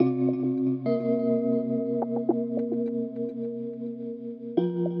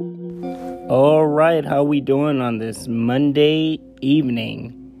All right, how we doing on this Monday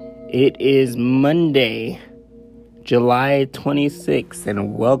evening? It is Monday, July 26th,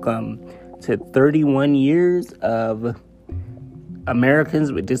 and welcome to 31 years of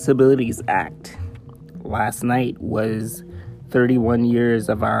Americans with Disabilities Act. Last night was 31 years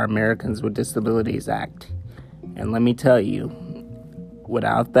of our Americans with Disabilities Act. And let me tell you,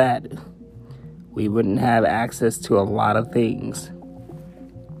 without that, we wouldn't have access to a lot of things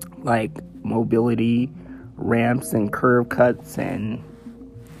like mobility ramps and curb cuts and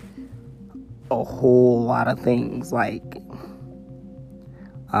a whole lot of things like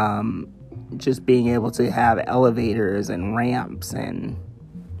just being able to have elevators and ramps and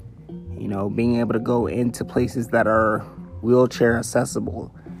being able to go into places that are wheelchair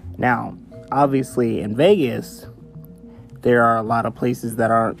accessible. Now, obviously in Vegas there are a lot of places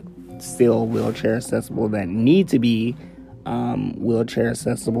that aren't still wheelchair accessible that need to be wheelchair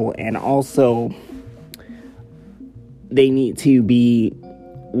accessible, and also they need to be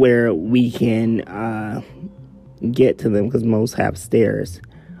where we can get to them, because most have stairs,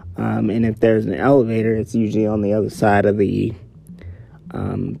 and if there's an elevator, it's usually on the other side of the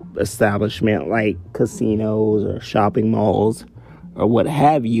establishment, like casinos or shopping malls or what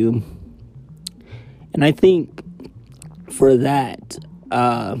have you. And I think for that,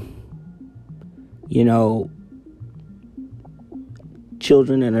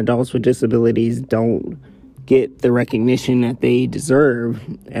 children and adults with disabilities don't get the recognition that they deserve.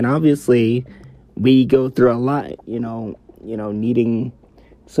 And obviously we go through a lot, needing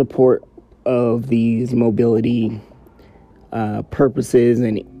support of these mobility purposes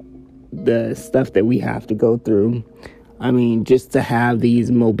and the stuff that we have to go through. I mean, just to have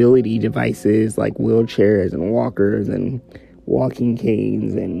these mobility devices like wheelchairs and walkers and walking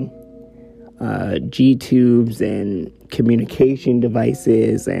canes and G-tubes and communication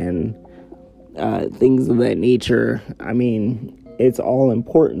devices and things of that nature. I mean, it's all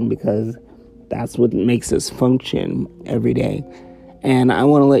important because that's what makes us function every day. And I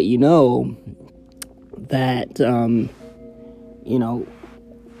want to let you know that,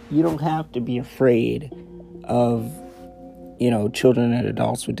 you don't have to be afraid of, children and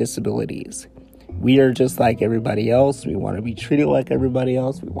adults with disabilities. We are just like everybody else. We want to be treated like everybody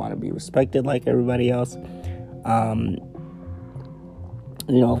else. We want to be respected like everybody else.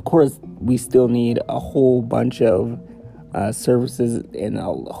 Of course, we still need a whole bunch of services, and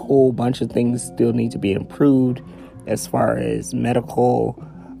a whole bunch of things still need to be improved as far as medical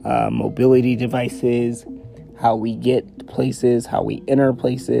mobility devices, how we get places, how we enter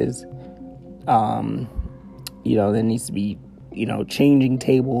places. There needs to be, changing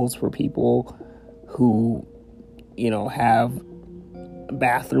tables for people who, have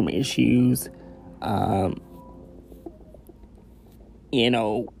bathroom issues,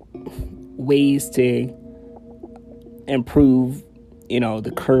 ways to improve,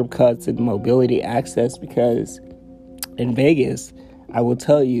 the curb cuts and mobility access, because in Vegas, I will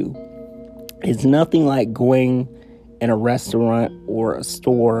tell you, it's nothing like going in a restaurant or a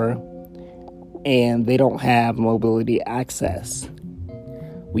store and they don't have mobility access.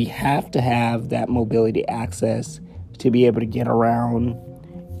 We have to have that mobility access to be able to get around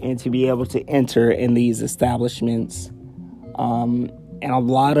and to be able to enter in these establishments. And a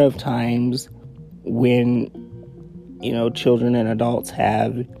lot of times when, children and adults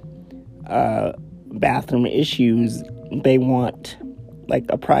have bathroom issues, they want like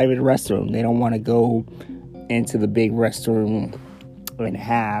a private restroom. They don't want to go into the big restroom and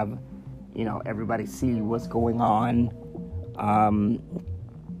have, everybody see what's going on.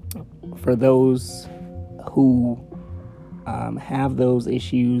 For those who have those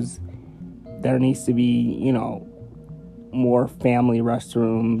issues, there needs to be, more family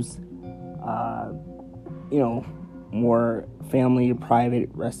restrooms, more family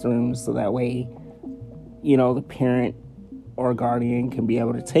private restrooms, so that way, the parent or guardian can be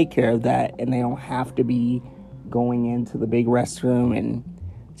able to take care of that, and they don't have to be going into the big restroom and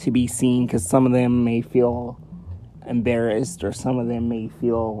to be seen, because some of them may feel embarrassed or some of them may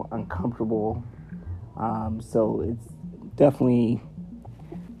feel uncomfortable. So it's definitely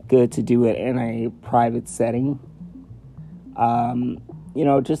good to do it in a private setting.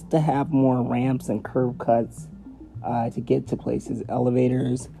 Just to have more ramps and curb cuts to get to places.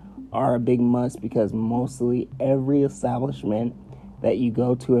 Elevators are a big must, because mostly every establishment that you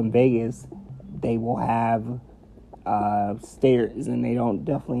go to in Vegas, they will have stairs, and they don't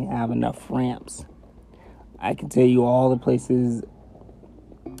definitely have enough ramps. I can tell you all the places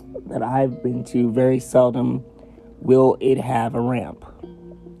that I've been to, very seldom will it have a ramp.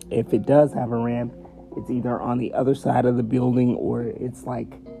 If it does have a ramp, it's either on the other side of the building or it's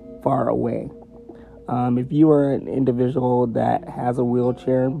like far away. If you are an individual that has a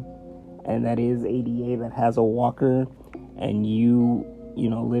wheelchair and that is ADA, that has a walker, and you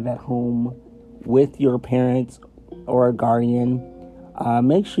live at home with your parents or a guardian,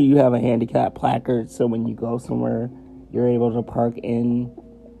 make sure you have a handicap placard so when you go somewhere, you're able to park in,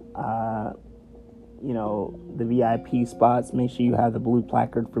 the VIP spots. Make sure you have the blue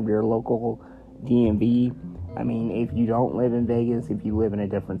placard from your local DMV. I mean, if you don't live in Vegas, if you live in a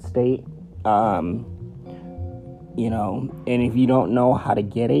different state, and if you don't know how to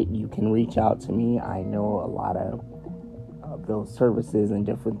get it, you can reach out to me. I know a lot of those services and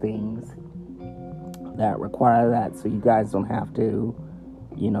different things that require that, so you guys don't have to,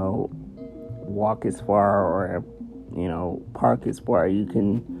 walk as far or, park as far. You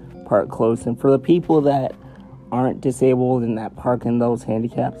can park close. And for the people that aren't disabled and that park in those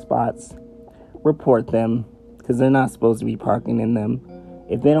handicap spots, report them, because they're not supposed to be parking in them.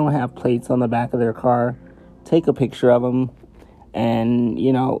 If they don't have plates on the back of their car, take a picture of them and,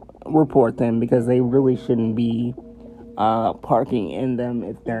 report them, because they really shouldn't be parking in them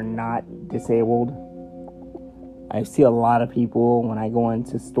if they're not disabled. I see a lot of people when I go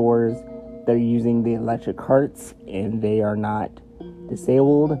into stores, they're using the electric carts and they are not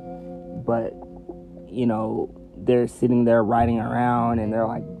disabled, but they're sitting there riding around and they're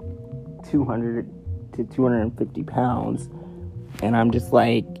like 200 to 250 pounds, and I'm just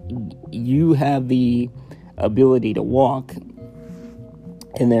like, you have the ability to walk,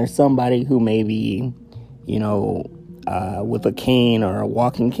 and there's somebody who may be with a cane or a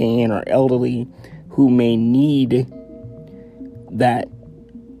walking cane or elderly who may need that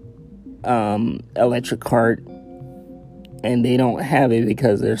electric cart, and they don't have it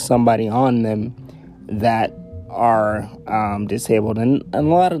because there's somebody on them that are disabled. And a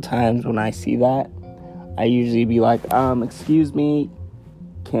lot of times when I see that, I usually be like, excuse me,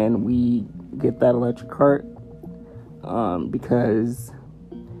 can we get that electric cart? Because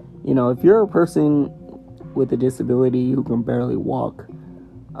if you're a person with a disability who can barely walk,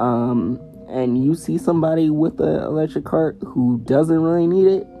 and you see somebody with an electric cart who doesn't really need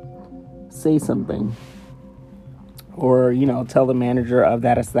it, say something. Or, tell the manager of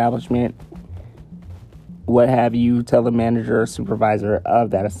that establishment, what have you, tell the manager or supervisor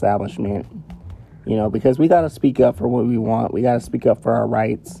of that establishment, because we got to speak up for what we want. We got to speak up for our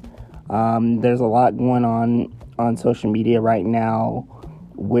rights. There's a lot going on social media right now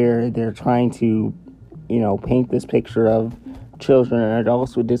where they're trying to, paint this picture of children and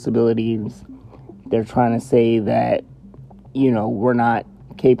adults with disabilities. They're trying to say that, we're not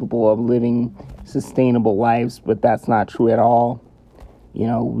capable of living sustainable lives, but that's not true at all.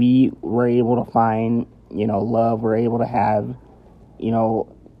 We were able to find, love. We're able to have,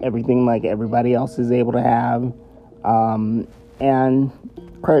 everything like everybody else is able to have. And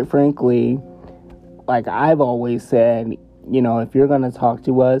quite frankly, like I've always said, if you're going to talk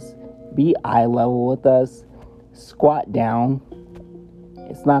to us, be eye level with us, squat down.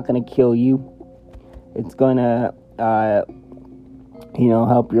 It's not going to kill you. It's going to,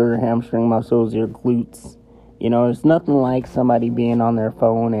 help your hamstring muscles, your glutes. It's nothing like somebody being on their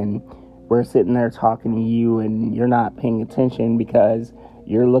phone and we're sitting there talking to you and you're not paying attention because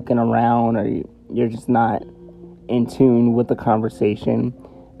you're looking around or you're just not in tune with the conversation.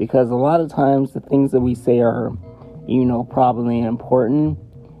 Because a lot of times the things that we say are, probably important,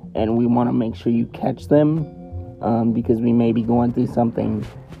 and we want to make sure you catch them, because we may be going through something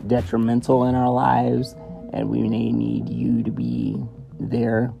detrimental in our lives, and we may need you to be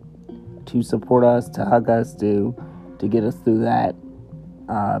there to support us, to hug us, to get us through that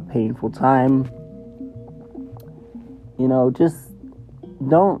painful time. Just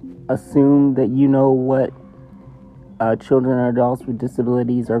don't assume that you know what children or adults with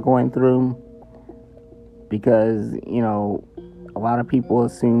disabilities are going through, because a lot of people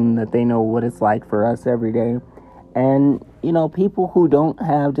assume that they know what it's like for us every day. And people who don't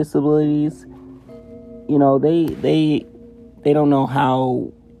have disabilities, they don't know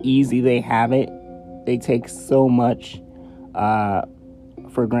how easy they have it. They take so much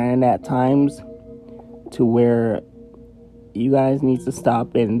for granted at times, to where you guys need to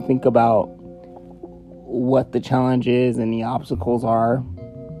stop and think about what the challenges and the obstacles are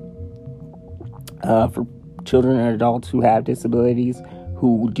for children and adults who have disabilities,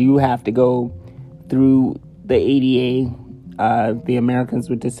 who do have to go through the ADA, the Americans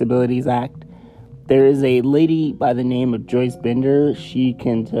with Disabilities Act. There is a lady by the name of Joyce Bender. She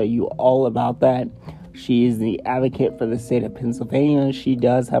can tell you all about that. She is the advocate for the state of Pennsylvania. She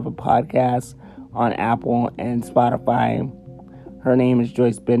does have a podcast on Apple and Spotify. Her name is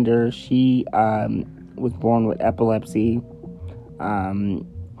Joyce Bender. She was born with epilepsy.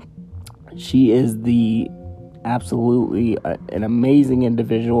 She is the absolutely an amazing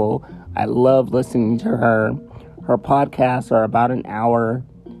individual. I love listening to her. Her podcasts are about an hour,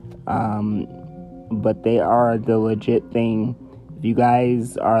 but they are the legit thing. If you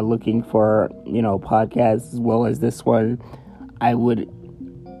guys are looking for, podcasts as well as this one, I would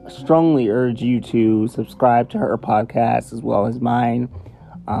strongly urge you to subscribe to her podcast as well as mine.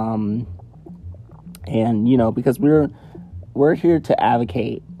 And because we're here to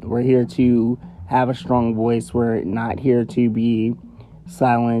advocate. We're here to have a strong voice. We're not here to be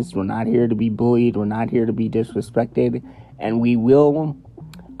silenced. We're not here to be bullied. We're not here to be disrespected. And we will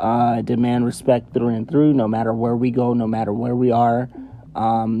demand respect through and through, no matter where we go, no matter where we are.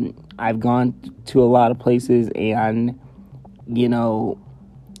 I've gone to a lot of places, and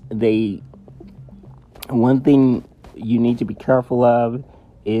one thing you need to be careful of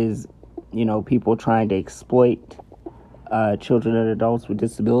is people trying to exploit children and adults with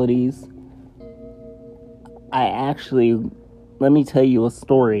disabilities. Let me tell you a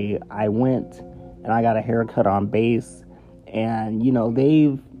story. I went and I got a haircut on base, and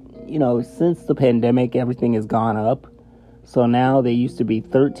since the pandemic, everything has gone up. So now they used to be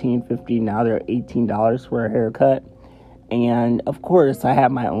 $13.50, now they're $18 for a haircut. And of course, I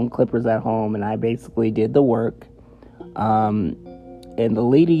have my own clippers at home, and I basically did the work. And the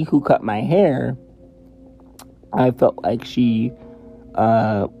lady who cut my hair, I felt like she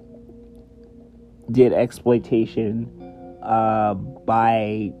did exploitation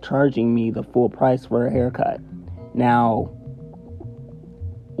by charging me the full price for a haircut. Now,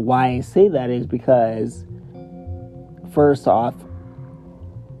 why I say that is because, first off,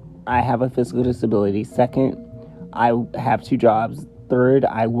 I have a physical disability. Second, I have 2 jobs. Third,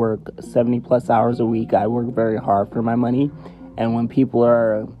 I work 70 plus hours a week. I work very hard for my money. And when people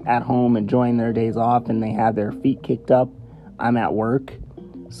are at home enjoying their days off and they have their feet kicked up, I'm at work.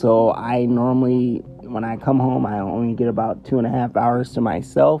 So I normally, when I come home, I only get about 2.5 hours to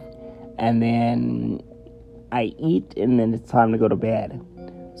myself. And then I eat, and then it's time to go to bed.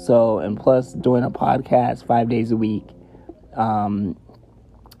 So, and plus doing a podcast 5 days a week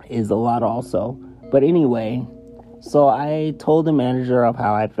is a lot also. But anyway, so I told the manager of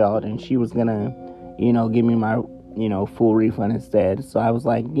how I felt, and she was gonna, give me my, full refund instead. So I was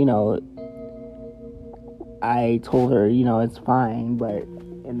like, I told her, it's fine, but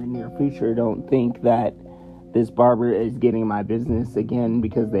in the near future, don't think that this barber is getting my business again,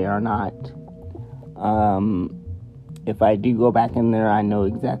 because they are not. If I do go back in there, I know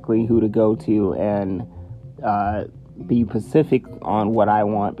exactly who to go to and be specific on what I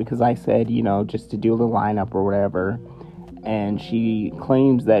want, because I said, just to do the lineup or whatever. And she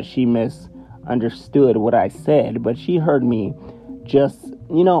claims that she misunderstood what I said, but she heard me just,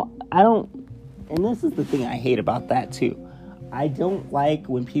 I don't, and this is the thing I hate about that too. I don't like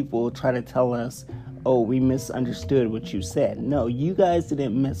when people try to tell us, oh, we misunderstood what you said. No, you guys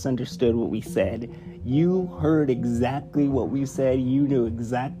didn't misunderstood what we said. You heard exactly what we said. You knew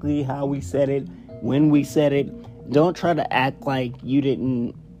exactly how we said it, when we said it. Don't try to act like you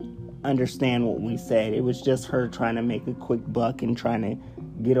didn't understand what we said. It was just her trying to make a quick buck and trying to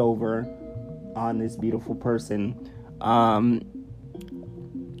get over on this beautiful person.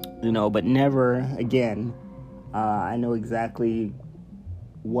 But never again. I know exactly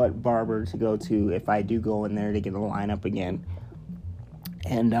what barber to go to if I do go in there to get a lineup again.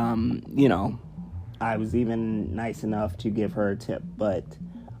 And, I was even nice enough to give her a tip. But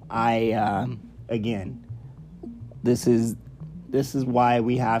again, this is why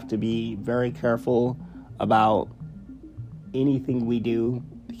we have to be very careful about anything we do,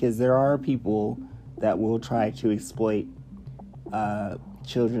 because there are people that will try to exploit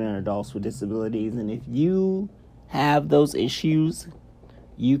children and adults with disabilities. And if you have those issues,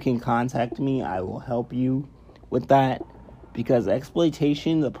 you can contact me. I will help you with that, because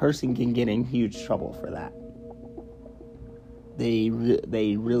exploitation, the person can get in huge trouble for that. They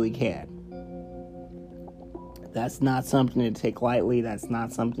really can. That's not something to take lightly. That's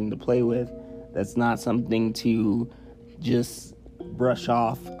not something to play with. That's not something to just brush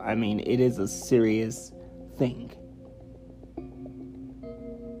off. I mean, it is a serious thing.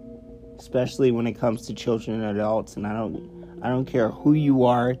 Especially when it comes to children and adults. And I don't care who you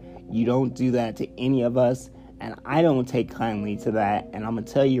are. You don't do that to any of us. And I don't take kindly to that. And I'm going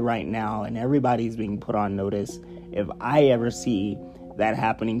to tell you right now, and everybody's being put on notice, if I ever see that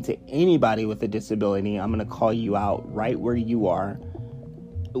happening to anybody with a disability, I'm going to call you out right where you are,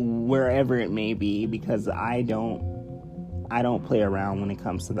 wherever it may be, because I don't play around when it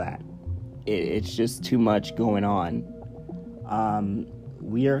comes to that. It's just too much going on.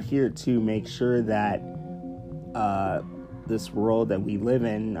 We are here to make sure that this world that we live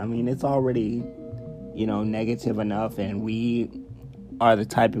in, I mean, it's already, negative enough, and we are the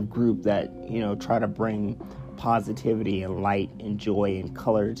type of group that, try to bring positivity and light and joy and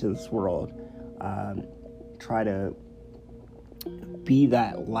color to this world. Try to be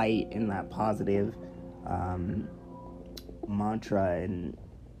that light and that positive mantra, and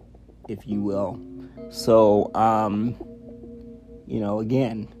if you will. So,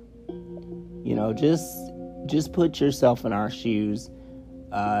 again, just put yourself in our shoes.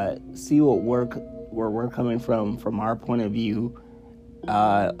 See where we're coming from our point of view.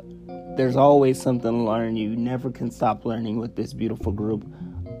 There's always something to learn. You never can stop learning with this beautiful group.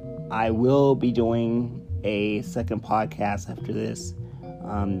 I will be doing a second podcast after this.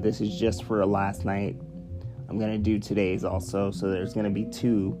 This is just for last night. I'm going to do today's also, so there's going to be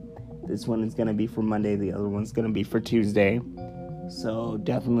two. This one is going to be for Monday. The other one's going to be for Tuesday. So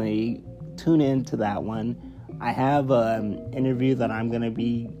definitely tune in to that one. I have an interview that I'm going to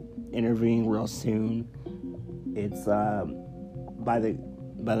be interviewing real soon. It's by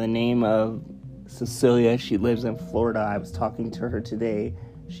the name of Cecilia. She lives in Florida. I was talking to her today.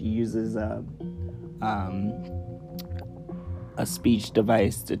 She uses a speech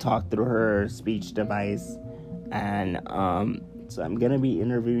device to talk through her speech device, and so I'm gonna be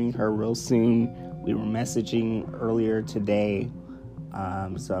interviewing her real soon. We were messaging earlier today,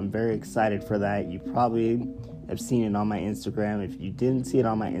 so I'm very excited for that. You probably have seen it on my Instagram. If you didn't see it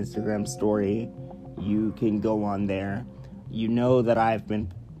on my Instagram story, you can go on there. You know that I've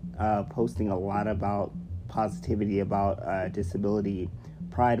been posting a lot about positivity, about Disability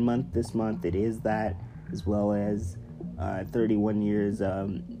Pride Month. This month it is that, as well as 31 years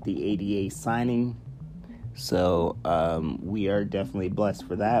the ADA signing. So we are definitely blessed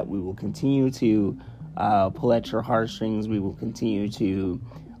for that. We will continue to pull at your heartstrings. We will continue to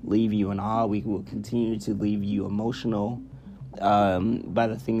leave you in awe. We will continue to leave you emotional by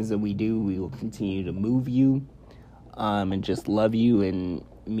the things that we do. We will continue to move you and just love you and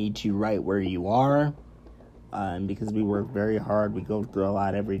meet you right where you are. Because we work very hard, we go through a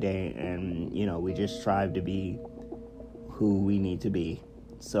lot every day, and we just strive to be who we need to be.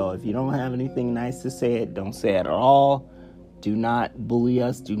 So if you don't have anything nice to say, don't say it at all. Do not bully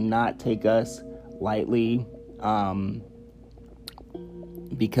us. Do not take us lightly,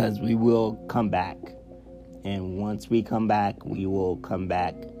 because we will come back, and once we come back, we will come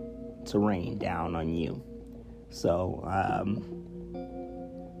back to rain down on you. So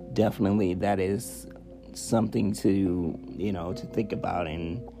definitely that is something to to think about.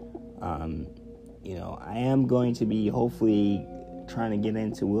 And I am going to be hopefully trying to get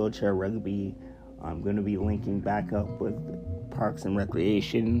into wheelchair rugby. I'm going to be linking back up with Parks and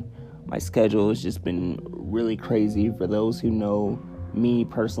Recreation. My schedule has just been really crazy. For those who know me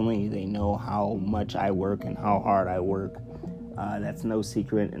personally, they know how much I work and how hard I work. That's no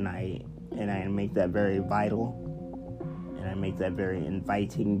secret, and I make that very vital. And I make that very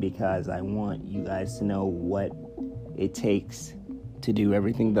inviting, because I want you guys to know what it takes to do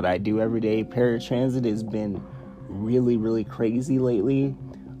everything that I do every day. Paratransit has been really, really crazy lately.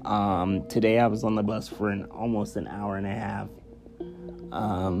 Today I was on the bus for almost an hour and a half.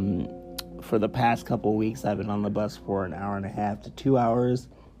 For the past couple weeks, I've been on the bus for an hour and a half to 2 hours.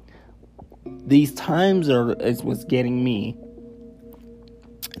 These times is what's getting me.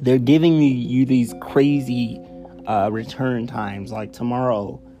 They're giving you these crazy return times. Like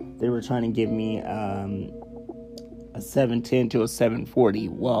tomorrow, they were trying to give me a 7:10 to a 7:40.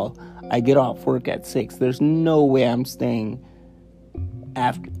 Well, I get off work at 6. There's no way I'm staying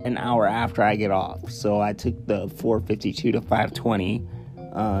after an hour after I get off. So I took the 4:52 to 5:20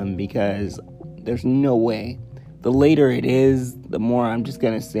 because there's no way. The later it is, the more I'm just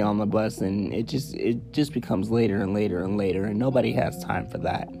gonna stay on the bus, and it just becomes later and later and later, and nobody has time for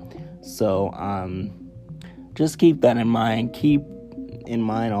that. So just keep that in mind. Keep in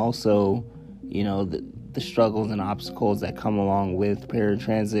mind also, the struggles and obstacles that come along with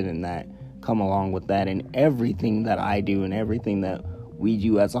paratransit, and that come along with that, and everything that I do and everything that we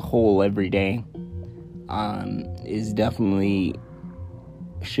do as a whole every day is definitely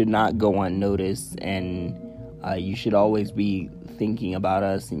should not go unnoticed. And you should always be thinking about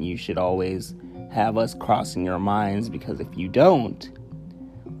us, and you should always have us crossing your minds, because if you don't,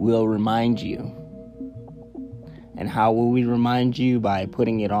 we'll remind you. And how will we remind you? By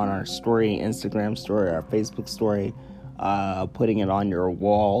putting it on our story, Instagram story, our Facebook story, putting it on your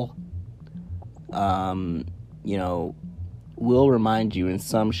wall. We'll remind you in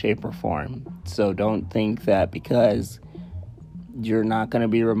some shape or form. So don't think that because you're not going to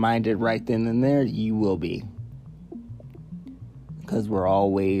be reminded right then and there, you will be. Because we're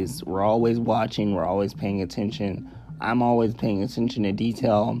always watching, we're always paying attention. I'm always paying attention to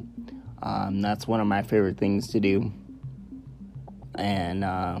detail. That's one of my favorite things to do. And,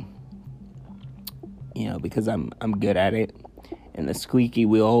 because I'm good at it. And the squeaky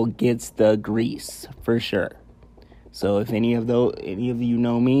wheel gets the grease, for sure. So if any of you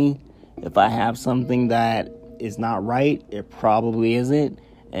know me, if I have something that is not right, it probably isn't.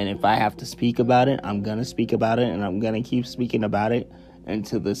 And if I have to speak about it, I'm going to speak about it, and I'm going to keep speaking about it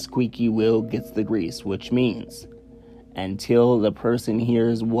until the squeaky wheel gets the grease, which means until the person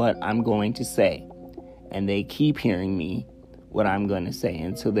hears what I'm going to say, and they keep hearing me what I'm going to say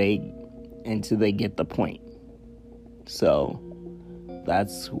until they get the point. So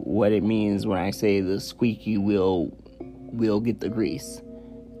that's what it means when I say the squeaky wheel will get the grease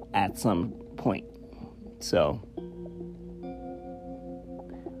at some point. So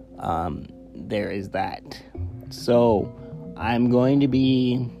there is that. So I'm going to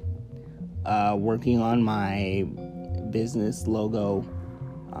be working on my business logo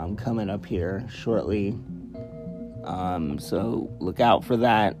coming up here shortly. So look out for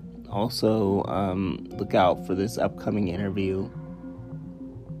that. Also, look out for this upcoming interview.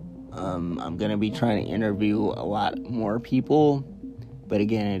 I'm going to be trying to interview a lot more people. But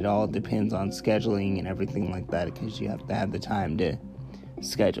again, it all depends on scheduling and everything like that, because you have to have the time to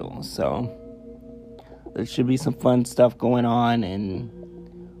schedule. So there should be some fun stuff going on. And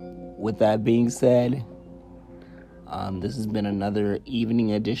with that being said, this has been another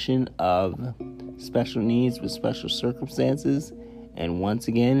evening edition of Special Needs with Special Circumstances. And once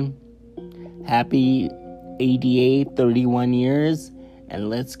again, happy ADA 31 years. And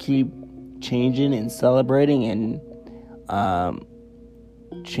let's keep changing and celebrating and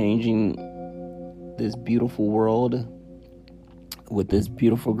changing this beautiful world with this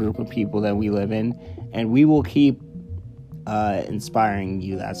beautiful group of people that we live in. And we will keep inspiring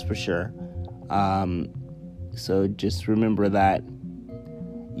you, that's for sure. So just remember that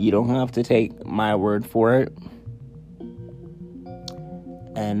you don't have to take my word for it.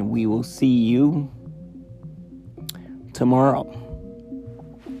 And we will see you tomorrow.